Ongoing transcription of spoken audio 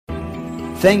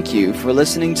Thank you for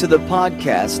listening to the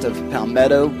podcast of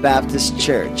Palmetto Baptist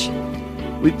Church.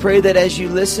 We pray that as you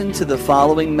listen to the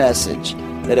following message,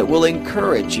 that it will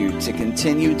encourage you to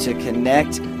continue to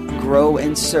connect, grow,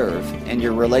 and serve in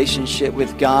your relationship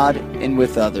with God and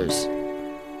with others. Do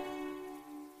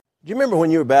you remember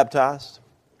when you were baptized?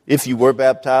 If you were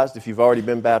baptized, if you've already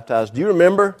been baptized, do you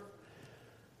remember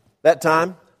that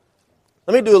time?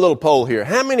 Let me do a little poll here.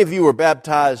 How many of you were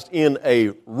baptized in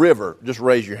a river? Just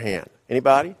raise your hand.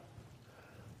 Anybody?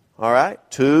 All right.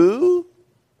 Two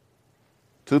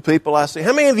people I see.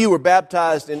 How many of you were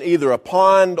baptized in either a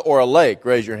pond or a lake?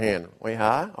 Raise your hand. Way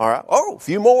high. All right. Oh, a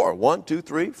few more. 1, 2,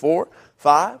 3, 4,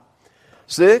 5,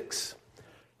 6.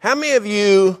 How many of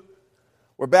you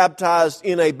were baptized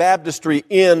in a baptistry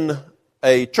in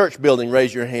a church building?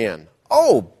 Raise your hand.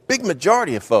 Oh, big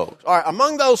majority of folks. All right.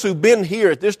 Among those who've been here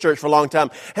at this church for a long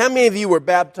time, how many of you were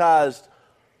baptized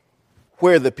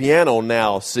where the piano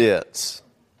now sits?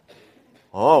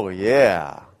 Oh,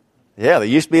 yeah. Yeah, there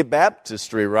used to be a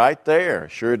baptistry right there.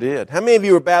 Sure did. How many of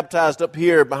you were baptized up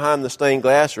here behind the stained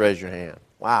glass? Raise your hand.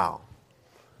 Wow.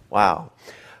 Wow.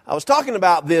 I was talking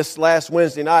about this last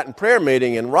Wednesday night in prayer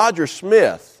meeting, and Roger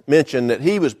Smith mentioned that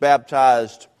he was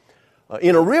baptized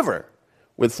in a river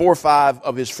with 4 or 5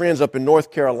 of his friends up in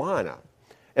North Carolina.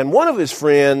 And one of his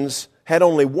friends had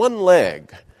only one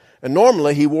leg. And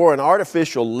normally he wore an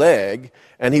artificial leg,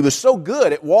 and he was so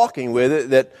good at walking with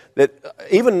it that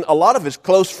even a lot of his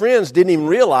close friends didn't even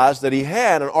realize that he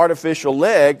had an artificial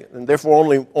leg, and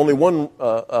therefore only one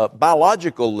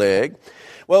biological leg.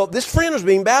 Well, this friend was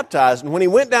being baptized, and when he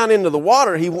went down into the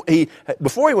water,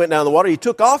 before he went down in the water, he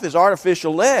took off his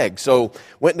artificial leg. So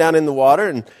went down in the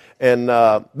water,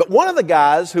 but one of the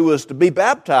guys who was to be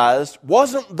baptized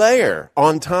wasn't there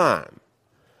on time.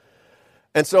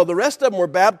 And so the rest of them were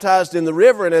baptized in the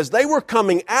river, and as they were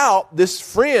coming out, this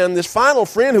final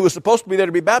friend who was supposed to be there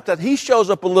to be baptized, he shows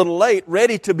up a little late,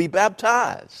 ready to be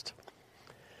baptized.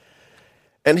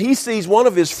 And he sees one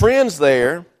of his friends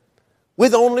there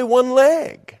with only one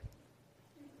leg.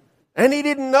 And he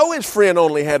didn't know his friend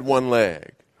only had one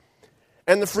leg.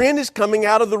 And the friend is coming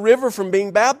out of the river from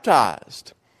being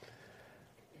baptized.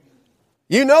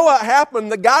 You know what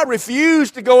happened? The guy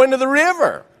refused to go into the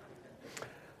river,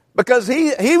 because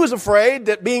he was afraid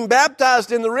that being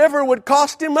baptized in the river would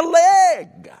cost him a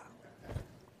leg.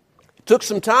 It took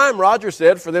some time, Roger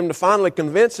said, for them to finally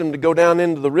convince him to go down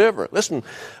into the river. Listen,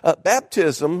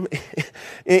 baptism,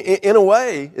 in a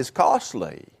way, is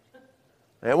costly.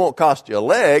 It won't cost you a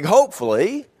leg,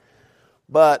 hopefully,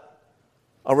 but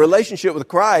a relationship with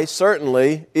Christ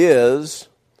certainly is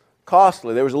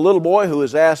costly. There was a little boy who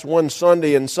was asked one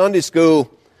Sunday in Sunday school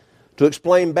to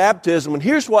explain baptism, and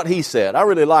here's what he said. I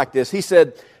really like this. He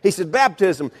said,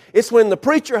 baptism, it's when the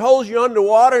preacher holds you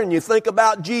underwater and you think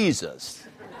about Jesus.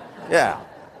 Yeah.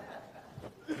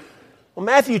 Well,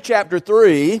 Matthew chapter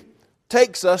 3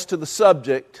 takes us to the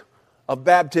subject of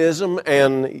baptism,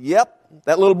 and yep,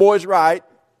 that little boy's right.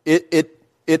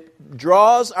 It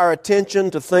draws our attention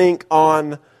to think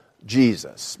on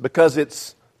Jesus, because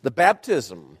it's the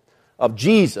baptism of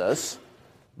Jesus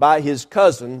by his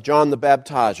cousin, John the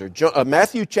Baptizer.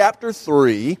 Matthew chapter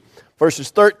 3,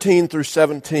 verses 13 through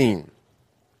 17.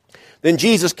 Then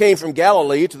Jesus came from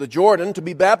Galilee to the Jordan to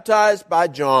be baptized by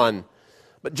John.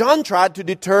 But John tried to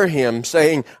deter him,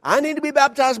 saying, I need to be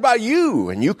baptized by you,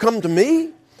 and you come to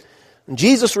me? And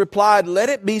Jesus replied, let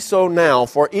it be so now,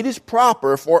 for it is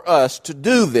proper for us to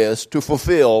do this to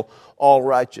fulfill all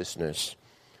righteousness.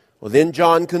 Well, then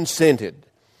John consented.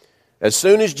 As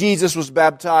soon as Jesus was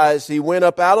baptized, he went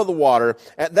up out of the water.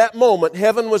 At that moment,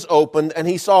 heaven was opened, and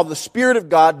he saw the Spirit of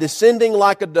God descending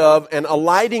like a dove and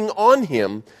alighting on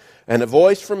him. And a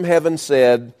voice from heaven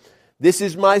said, this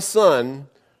is my Son,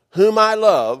 whom I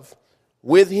love.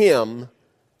 With him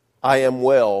I am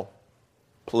well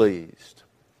pleased.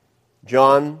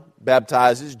 John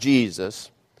baptizes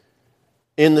Jesus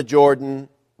in the Jordan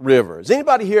River. Has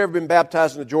anybody here ever been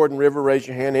baptized in the Jordan River? Raise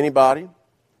your hand. Anybody?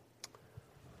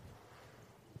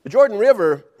 The Jordan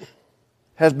River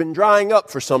has been drying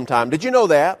up for some time. Did you know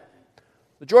that?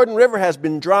 The Jordan River has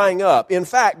been drying up. In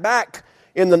fact, back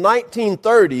in the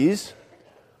 1930s,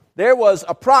 there was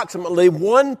approximately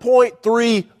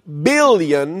 1.3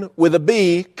 billion, with a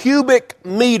B, cubic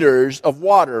meters of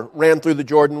water ran through the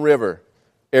Jordan River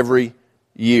every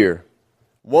year.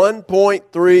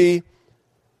 1.3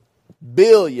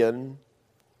 billion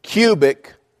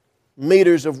cubic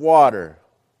meters of water.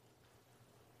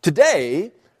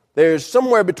 Today, there's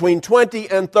somewhere between 20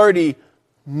 and 30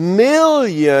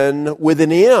 million, with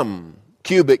an M,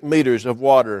 cubic meters of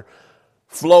water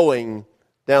flowing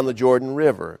down the Jordan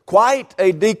River. Quite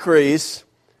a decrease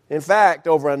In fact,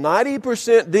 over a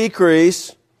 90%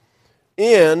 decrease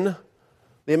in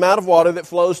the amount of water that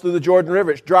flows through the Jordan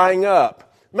River. It's drying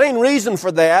up. The main reason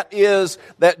for that is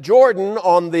that Jordan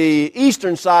on the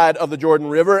eastern side of the Jordan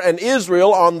River and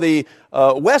Israel on the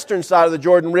western side of the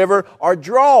Jordan River are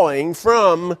drawing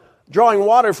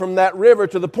water from that river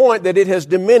to the point that it has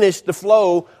diminished the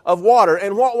flow of water.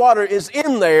 And what water is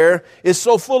in there is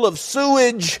so full of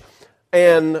sewage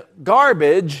and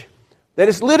garbage that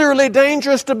it's literally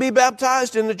dangerous to be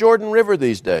baptized in the Jordan River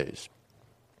these days.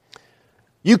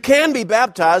 You can be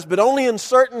baptized, but only in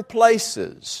certain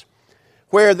places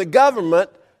where the government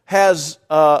has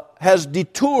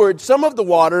detoured some of the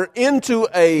water into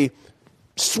a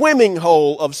swimming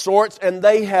hole of sorts, and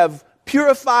they have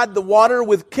purified the water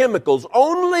with chemicals.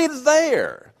 Only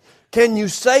there can you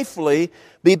safely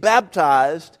be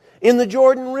baptized in the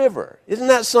Jordan River. Isn't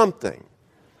that something?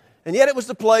 And yet it was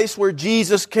the place where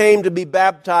Jesus came to be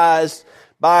baptized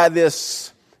by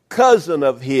this cousin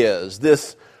of his,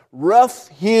 this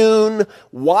rough-hewn,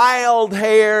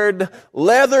 wild-haired,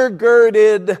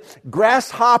 leather-girded,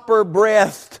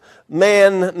 grasshopper-breathed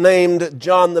man named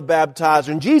John the Baptizer.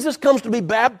 And Jesus comes to be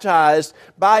baptized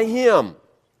by him.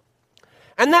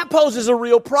 And that poses a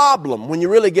real problem when you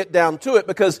really get down to it,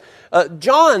 because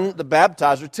John the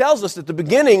Baptizer tells us at the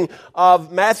beginning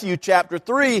of Matthew chapter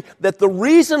 3 that the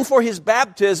reason for his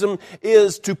baptism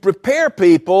is to prepare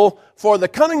people for the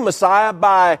coming Messiah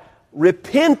by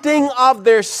repenting of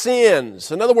their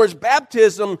sins. In other words,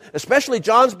 baptism, especially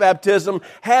John's baptism,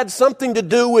 had something to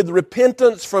do with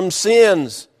repentance from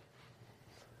sins.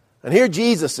 And here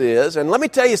Jesus is, and let me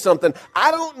tell you something. I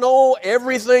don't know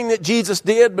everything that Jesus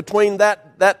did between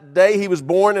that day he was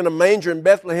born in a manger in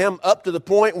Bethlehem up to the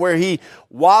point where he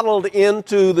waddled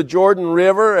into the Jordan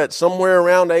River at somewhere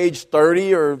around age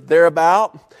 30 or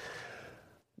thereabout.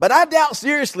 But I doubt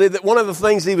seriously that one of the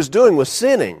things he was doing was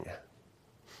sinning.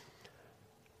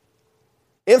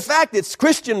 In fact, it's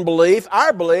Christian belief,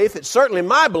 our belief, it's certainly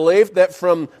my belief, that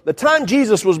from the time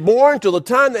Jesus was born till the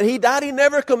time that he died, he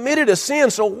never committed a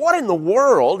sin. So what in the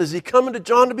world is he coming to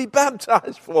John to be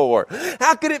baptized for?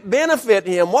 How could it benefit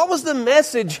him? What was the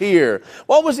message here?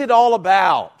 What was it all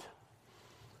about?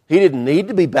 He didn't need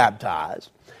to be baptized.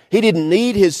 He didn't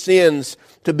need his sins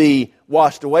to be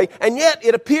washed away. And yet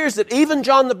it appears that even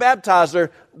John the Baptizer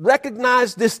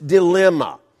recognized this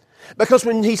dilemma. Because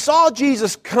when he saw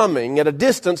Jesus coming at a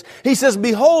distance, he says,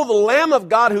 "Behold the Lamb of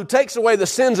God who takes away the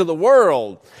sins of the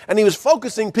world." And he was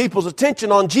focusing people's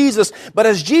attention on Jesus. But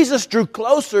as Jesus drew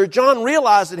closer, John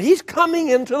realized that he's coming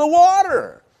into the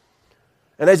water.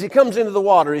 And as he comes into the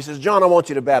water, he says, "John, I want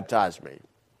you to baptize me."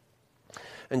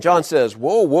 And John says,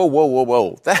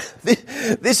 whoa.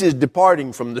 This is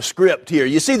departing from the script here.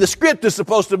 You see, the script is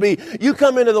supposed to be, you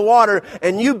come into the water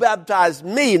and you baptize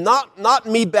me, not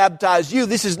me baptize you.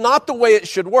 This is not the way it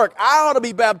should work. I ought to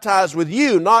be baptized with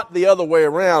you, not the other way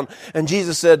around. And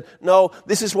Jesus said, no,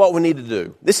 this is what we need to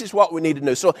do. This is what we need to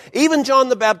do. So even John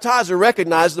the Baptizer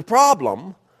recognized the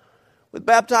problem with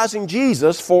baptizing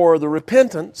Jesus for the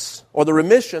repentance or the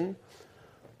remission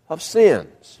of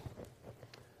sins.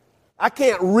 I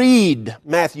can't read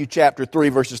Matthew chapter 3,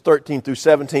 verses 13 through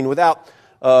 17 without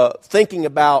thinking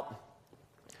about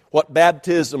what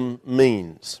baptism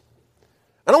means.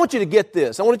 And I want you to get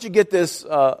this. I want you to get this,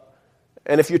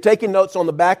 and if you're taking notes on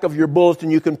the back of your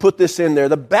bulletin, you can put this in there.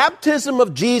 The baptism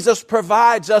of Jesus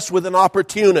provides us with an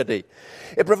opportunity.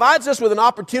 It provides us with an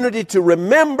opportunity to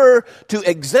remember, to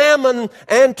examine,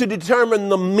 and to determine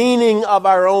the meaning of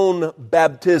our own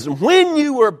baptism. When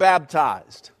you were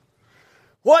baptized,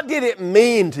 what did it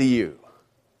mean to you?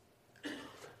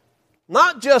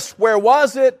 Not just where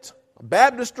was it, a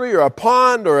baptistry or a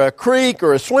pond or a creek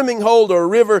or a swimming hole or a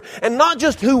river, and not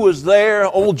just who was there.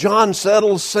 Old John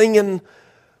Settles singing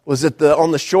was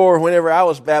on the shore whenever I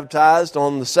was baptized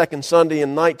on the second Sunday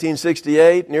in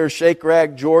 1968 near Shake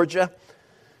Rag, Georgia.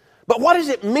 But what does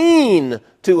it mean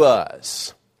to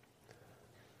us?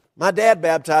 My dad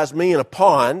baptized me in a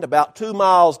pond about 2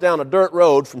 miles down a dirt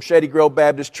road from Shady Grove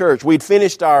Baptist Church. We'd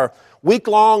finished our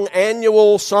week-long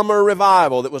annual summer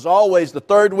revival that was always the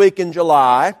third week in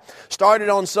July, started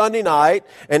on Sunday night,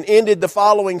 and ended the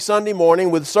following Sunday morning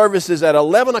with services at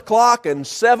 11 o'clock and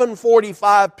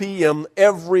 7:45 p.m.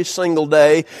 every single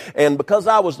day. And because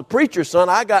I was the preacher's son,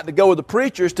 I got to go with the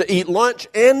preachers to eat lunch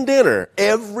and dinner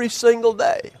every single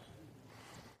day.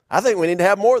 I think we need to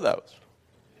have more of those.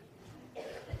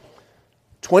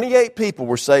 28 people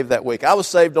were saved that week. I was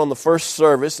saved on the first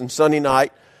service and Sunday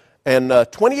night, and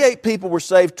 28 people were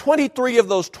saved. 23 of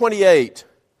those 28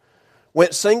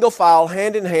 went single file,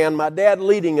 hand in hand, my dad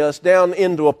leading us down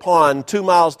into a pond 2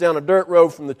 miles down a dirt road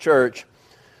from the church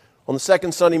on the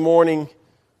second Sunday morning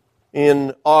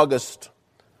in August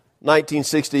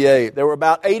 1968. There were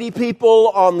about 80 people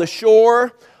on the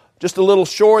shore, just a little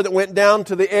shore that went down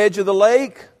to the edge of the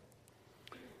lake.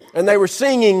 And they were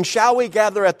singing, "Shall We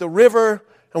Gather at the River?"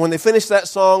 And when they finished that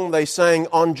song, they sang,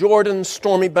 "On Jordan's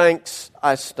stormy banks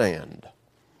I stand."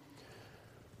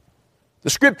 The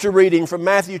scripture reading from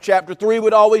Matthew chapter 3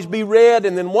 would always be read,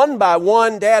 and then one by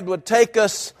one, Dad would take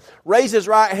us, raise his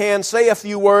right hand, say a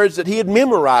few words that he had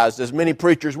memorized, as many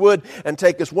preachers would, and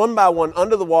take us one by one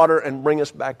under the water and bring us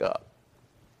back up.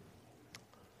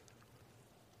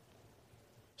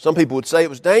 Some people would say it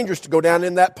was dangerous to go down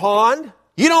in that pond.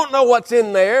 You don't know what's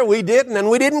in there. We didn't,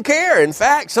 and we didn't care. In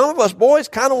fact, some of us boys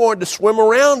kind of wanted to swim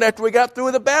around after we got through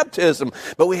with the baptism,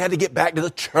 but we had to get back to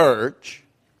the church.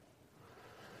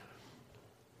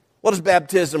 What does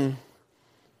baptism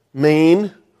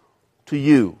mean to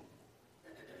you?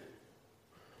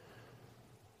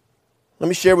 Let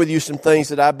me share with you some things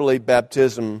that I believe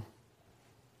baptism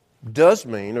does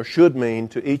mean or should mean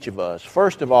to each of us.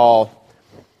 First of all,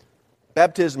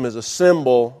 baptism is a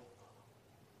symbol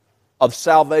of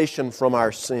salvation from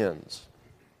our sins.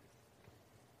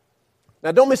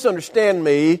 Now, don't misunderstand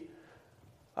me.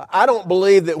 I don't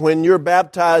believe that when you're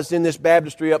baptized in this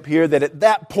baptistry up here that at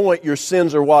that point your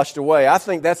sins are washed away. I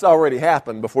think that's already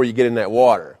happened before you get in that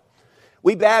water.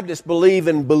 We Baptists believe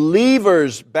in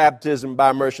believers' baptism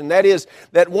by immersion. That is,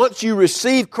 that once you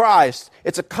receive Christ,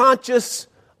 it's a conscious,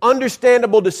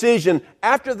 understandable decision.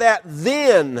 After that,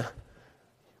 then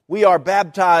we are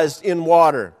baptized in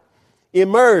water,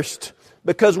 immersed,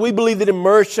 because we believe that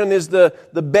immersion is the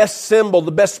best symbol,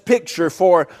 the best picture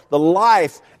for the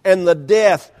life and the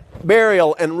death,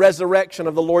 burial, and resurrection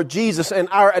of the Lord Jesus and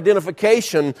our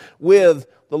identification with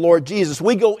the Lord Jesus.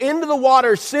 We go into the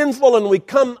water sinful and we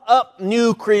come up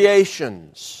new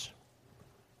creations.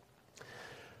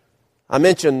 I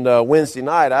mentioned Wednesday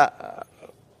night,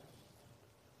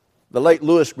 the late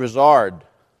Louis Grizzard,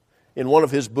 in one of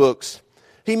his books,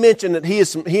 he mentioned that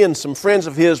he and some friends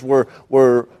of his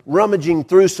were rummaging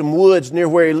through some woods near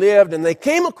where he lived, and they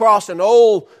came across an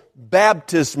old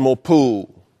baptismal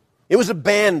pool. It was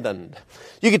abandoned.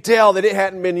 You could tell that it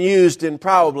hadn't been used in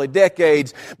probably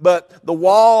decades, but the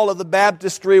wall of the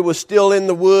baptistry was still in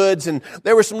the woods, and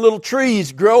there were some little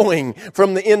trees growing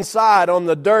from the inside on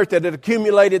the dirt that had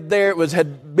accumulated there.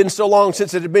 Had been so long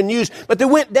since it had been used. But they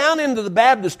went down into the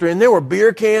baptistry, and there were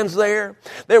beer cans there.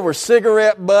 There were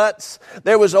cigarette butts.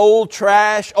 There was old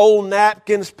trash, old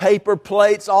napkins, paper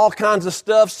plates, all kinds of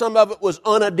stuff. Some of it was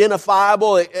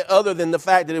unidentifiable other than the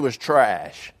fact that it was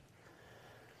trash.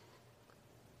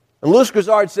 And Louis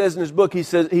Grizzard says in his book, he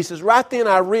says, right then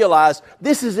I realized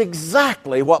this is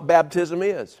exactly what baptism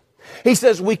is. He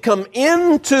says we come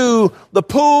into the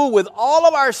pool with all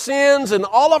of our sins and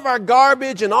all of our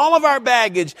garbage and all of our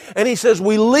baggage. And he says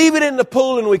we leave it in the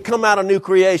pool and we come out a new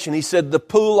creation. He said the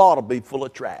pool ought to be full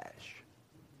of trash.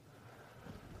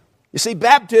 You see,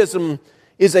 baptism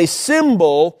is a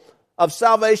symbol of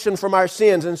salvation from our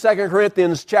sins. In 2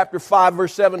 Corinthians chapter 5,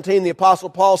 verse 17, the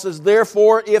Apostle Paul says,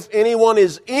 "Therefore, if anyone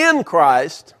is in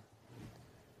Christ,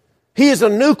 he is a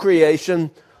new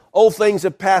creation. Old things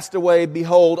have passed away.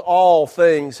 Behold, all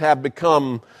things have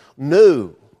become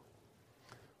new."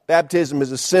 Baptism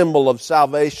is a symbol of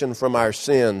salvation from our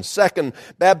sins. Second,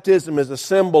 baptism is a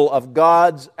symbol of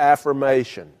God's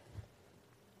affirmation.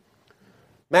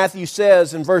 Matthew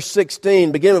says in verse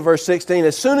 16, beginning of verse 16,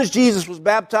 as soon as Jesus was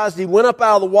baptized, he went up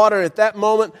out of the water, and at that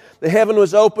moment the heaven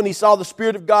was open. He saw the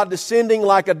Spirit of God descending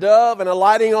like a dove and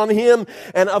alighting on him.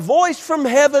 And a voice from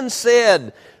heaven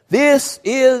said, "This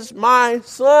is my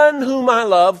Son whom I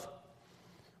love.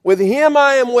 With him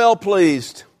I am well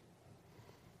pleased."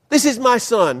 This is my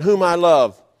Son whom I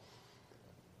love.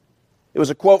 It was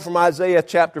a quote from Isaiah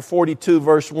chapter 42,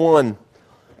 verse 1.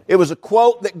 It was a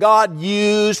quote that God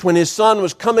used when His Son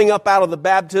was coming up out of the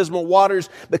baptismal waters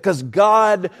because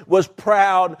God was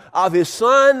proud of His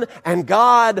Son and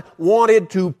God wanted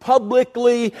to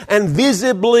publicly and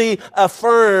visibly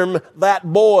affirm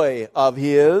that boy of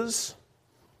His.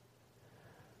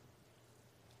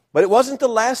 But it wasn't the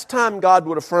last time God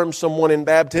would affirm someone in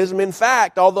baptism. In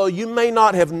fact, although you may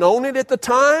not have known it at the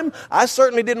time, I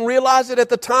certainly didn't realize it at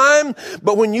the time,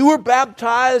 but when you were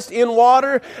baptized in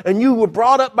water and you were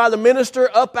brought up by the minister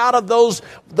up out of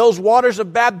those waters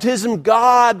of baptism,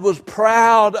 God was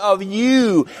proud of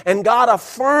you and God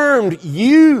affirmed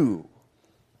you.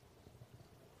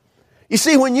 You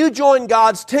see, when you join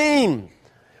God's team,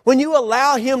 when you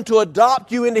allow Him to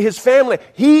adopt you into His family,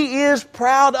 He is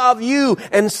proud of you.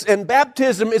 And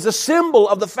baptism is a symbol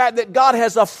of the fact that God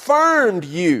has affirmed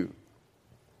you.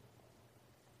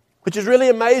 Which is really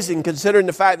amazing considering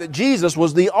the fact that Jesus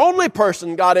was the only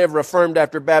person God ever affirmed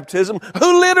after baptism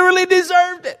who literally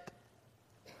deserved it.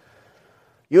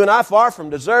 You and I far from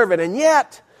deserve it, and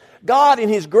yet God in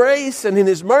His grace and in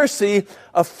His mercy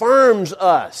affirms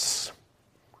us.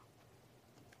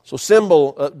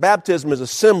 So baptism is a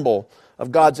symbol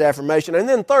of God's affirmation. And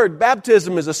then third,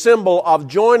 baptism is a symbol of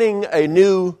joining a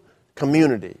new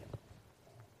community.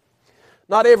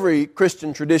 Not every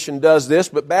Christian tradition does this,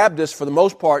 but Baptists, for the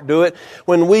most part, do it.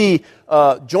 When we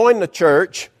join the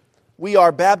church, we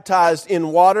are baptized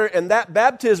in water, and that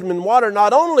baptism in water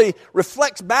not only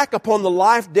reflects back upon the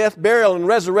life, death, burial, and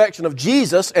resurrection of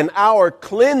Jesus and our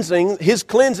cleansing, His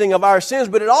cleansing of our sins,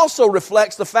 but it also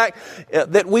reflects the fact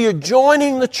that we are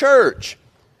joining the church.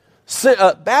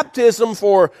 Baptism,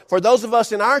 for those of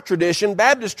us in our tradition,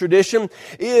 Baptist tradition,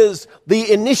 is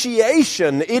the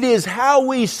initiation. It is how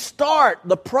we start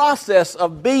the process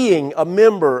of being a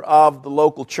member of the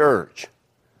local church.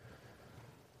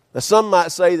 Now, some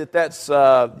might say that's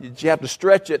you have to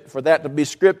stretch it for that to be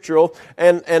scriptural,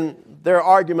 and there are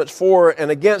arguments for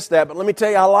and against that, but let me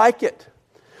tell you, I like it.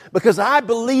 Because I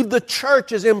believe the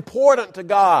church is important to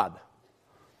God.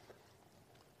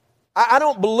 I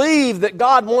don't believe that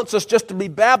God wants us just to be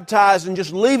baptized and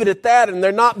just leave it at that and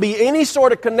there not be any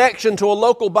sort of connection to a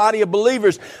local body of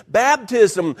believers.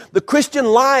 Baptism, the Christian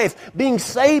life, being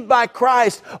saved by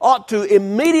Christ ought to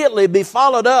immediately be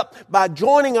followed up by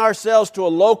joining ourselves to a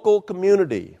local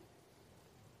community.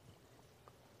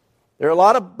 There are a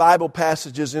lot of Bible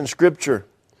passages in Scripture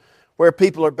where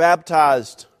people are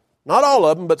baptized. Not all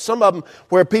of them, but some of them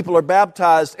where people are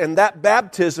baptized and that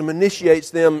baptism initiates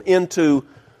them into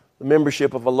the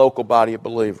membership of a local body of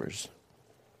believers.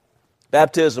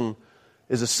 Baptism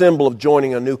is a symbol of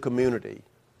joining a new community.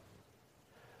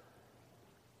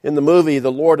 In the movie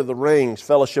The Lord of the Rings,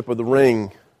 Fellowship of the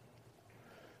Ring,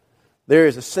 there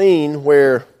is a scene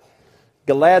where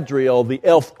Galadriel, the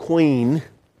elf queen,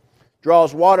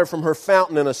 draws water from her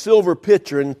fountain in a silver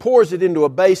pitcher and pours it into a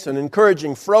basin,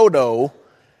 encouraging Frodo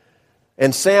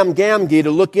and Sam Gamgee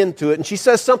to look into it. And she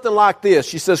says something like this.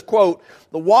 She says, quote,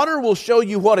 "The water will show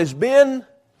you what has been,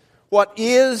 what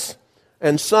is,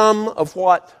 and some of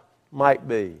what might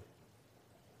be."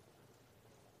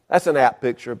 That's an apt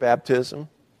picture of baptism.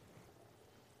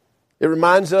 It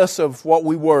reminds us of what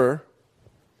we were.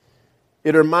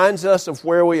 It reminds us of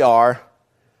where we are.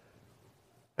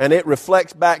 And it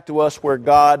reflects back to us where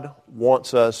God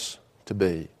wants us to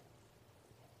be.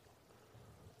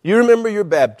 You remember your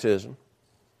baptism.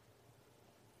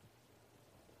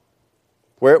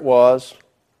 Where it was,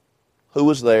 who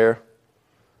was there,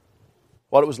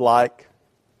 what it was like.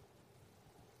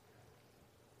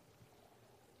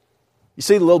 You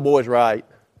see, the little boy's right.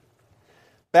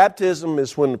 Baptism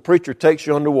is when the preacher takes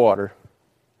you underwater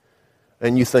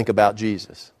and you think about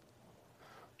Jesus.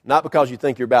 Not because you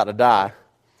think you're about to die.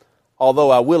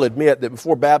 Although I will admit that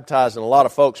before baptizing a lot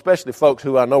of folks, especially folks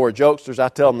who I know are jokesters, I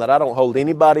tell them that I don't hold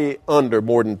anybody under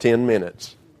more than 10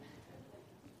 minutes.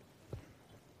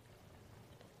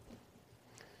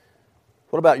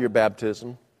 What about your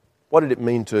baptism? What did it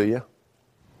mean to you?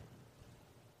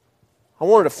 I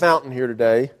wanted a fountain here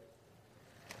today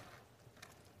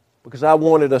because I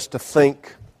wanted us to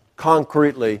think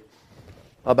concretely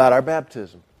about our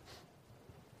baptism.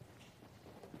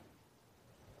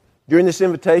 During this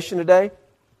invitation today,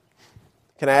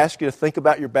 can I ask you to think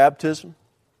about your baptism?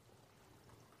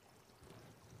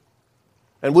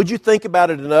 And would you think about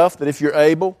it enough that if you're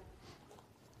able,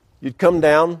 you'd come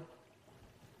down?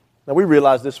 Now, we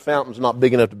realize this fountain's not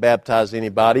big enough to baptize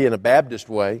anybody in a Baptist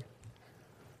way.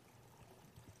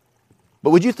 But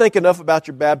would you think enough about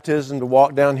your baptism to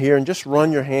walk down here and just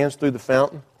run your hands through the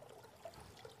fountain?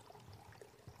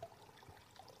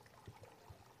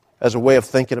 As a way of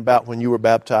thinking about when you were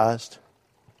baptized?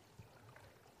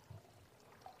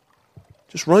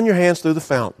 Just run your hands through the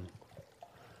fountain.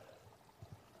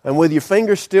 And with your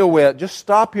fingers still wet, just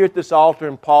stop here at this altar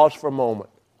and pause for a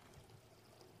moment.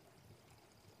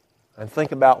 And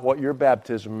think about what your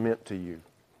baptism meant to you.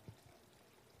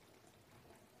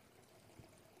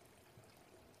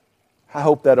 I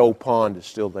hope that old pond is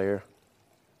still there.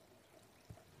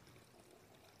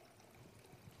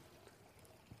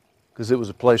 Because it was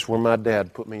a place where my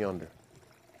dad put me under.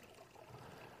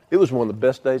 It was one of the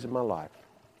best days of my life.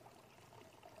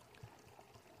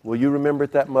 Will you remember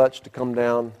it that much to come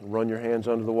down and run your hands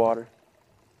under the water?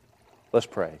 Let's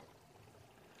pray.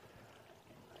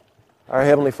 Our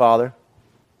Heavenly Father,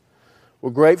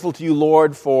 we're grateful to you,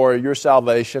 Lord, for your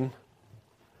salvation.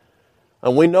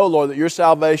 And we know, Lord, that your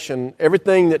salvation,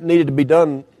 everything that needed to be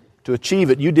done to achieve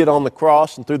it, you did on the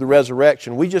cross and through the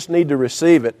resurrection. We just need to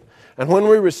receive it. And when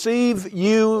we receive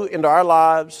You into our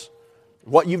lives,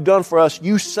 what You've done for us,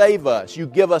 You save us. You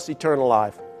give us eternal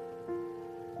life.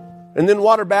 And then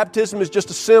water baptism is just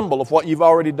a symbol of what You've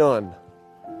already done.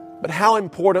 But how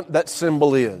important that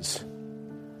symbol is.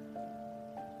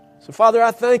 So, Father,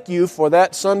 I thank You for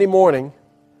that Sunday morning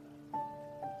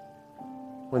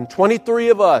when 23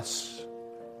 of us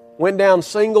went down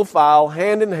single file,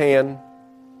 hand in hand,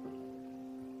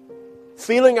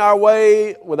 feeling our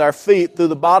way with our feet through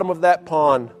the bottom of that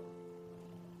pond,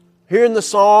 hearing the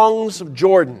songs of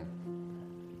Jordan.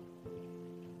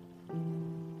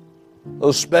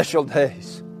 Those special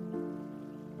days.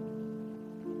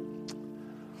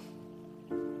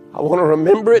 I want to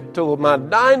remember it till my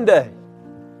dying day.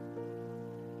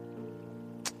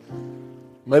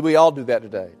 May we all do that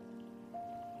today.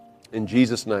 In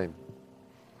Jesus' name,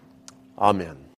 amen.